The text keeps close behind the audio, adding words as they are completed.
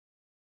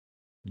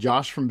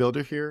Josh from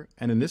Bildr here,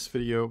 and in this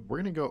video,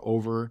 we're going to go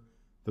over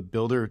the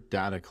Bildr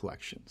data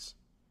collections.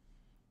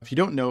 If you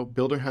don't know,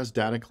 Bildr has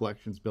data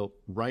collections built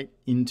right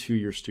into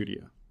your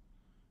studio.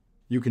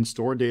 You can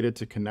store data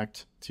to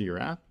connect to your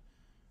app.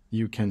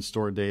 You can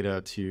store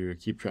data to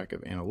keep track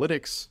of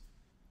analytics,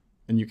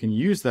 and you can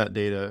use that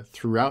data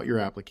throughout your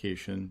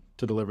application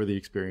to deliver the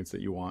experience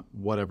that you want,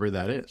 whatever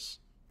that is.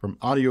 From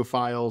audio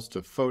files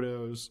to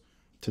photos,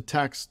 to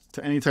text,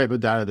 to any type of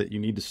data that you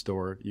need to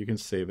store, you can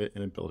save it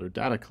in a Bildr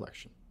data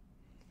collection.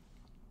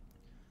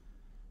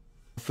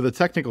 For the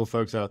technical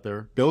folks out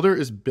there, Bildr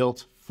is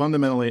built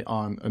fundamentally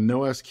on a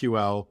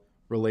NoSQL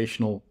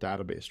relational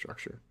database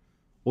structure.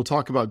 We'll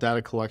talk about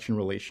data collection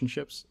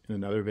relationships in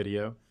another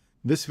video.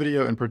 This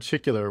video in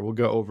particular will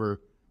go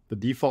over the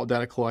default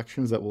data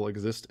collections that will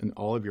exist in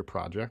all of your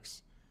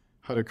projects,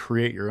 how to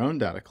create your own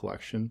data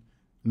collection,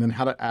 and then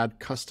how to add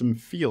custom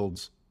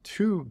fields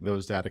to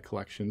those data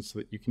collections so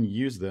that you can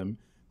use them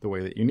the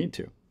way that you need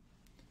to.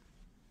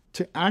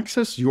 To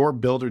access your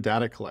Bildr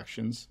data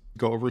collections,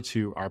 go over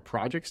to our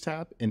Projects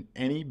tab in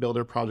any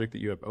Bildr project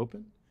that you have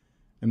open.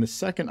 And the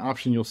second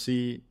option you'll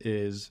see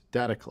is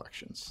Data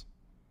Collections.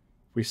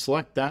 If we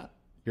select that,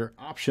 your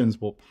options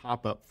will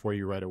pop up for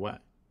you right away.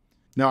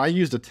 Now, I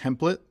used a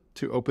template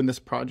to open this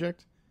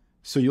project,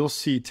 so you'll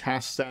see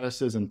task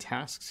statuses and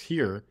tasks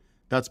here.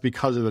 That's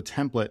because of the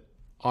template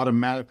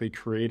automatically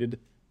created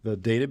the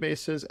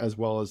databases as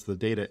well as the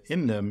data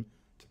in them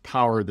to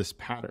power this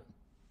pattern.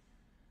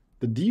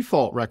 The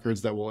default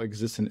records that will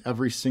exist in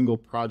every single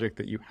project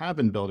that you have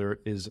in Bildr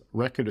is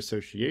record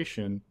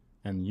association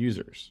and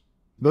users.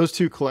 Those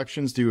two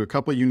collections do a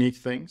couple unique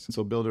things, and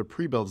so Bildr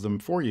pre-builds them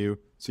for you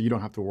so you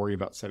don't have to worry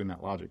about setting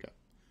that logic up.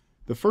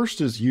 The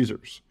first is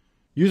users.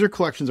 User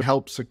collections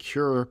help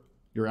secure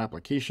your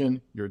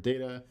application, your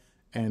data,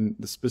 and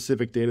the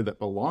specific data that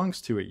belongs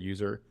to a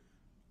user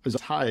is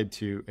tied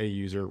to a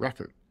user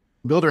record.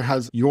 Bildr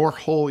has your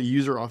whole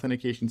user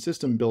authentication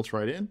system built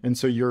right in, and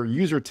so your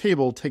user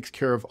table takes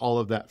care of all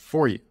of that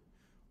for you.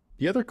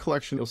 The other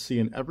collection you'll see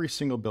in every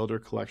single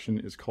Bildr collection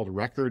is called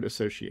record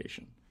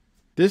association.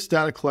 This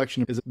data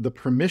collection is the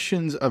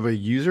permissions of a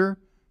user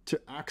to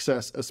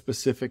access a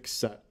specific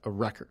set of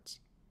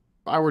records.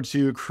 If I were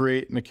to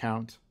create an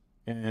account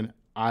and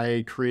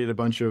I created a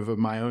bunch of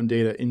my own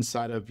data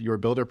inside of your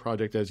Bildr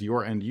project as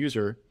your end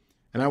user,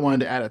 and I wanted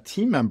to add a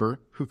team member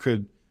who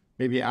could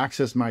maybe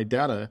access my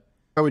data,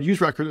 I would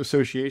use record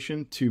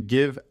association to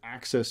give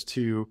access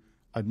to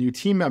a new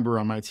team member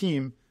on my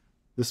team,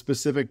 the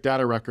specific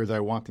data records I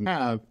want to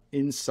have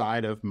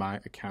inside of my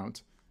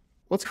account.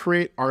 Let's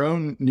create our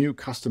own new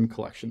custom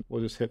collection.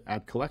 We'll just hit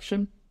add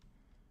collection.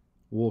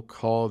 We'll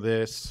call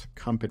this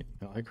company.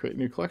 And I create a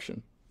new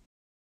collection.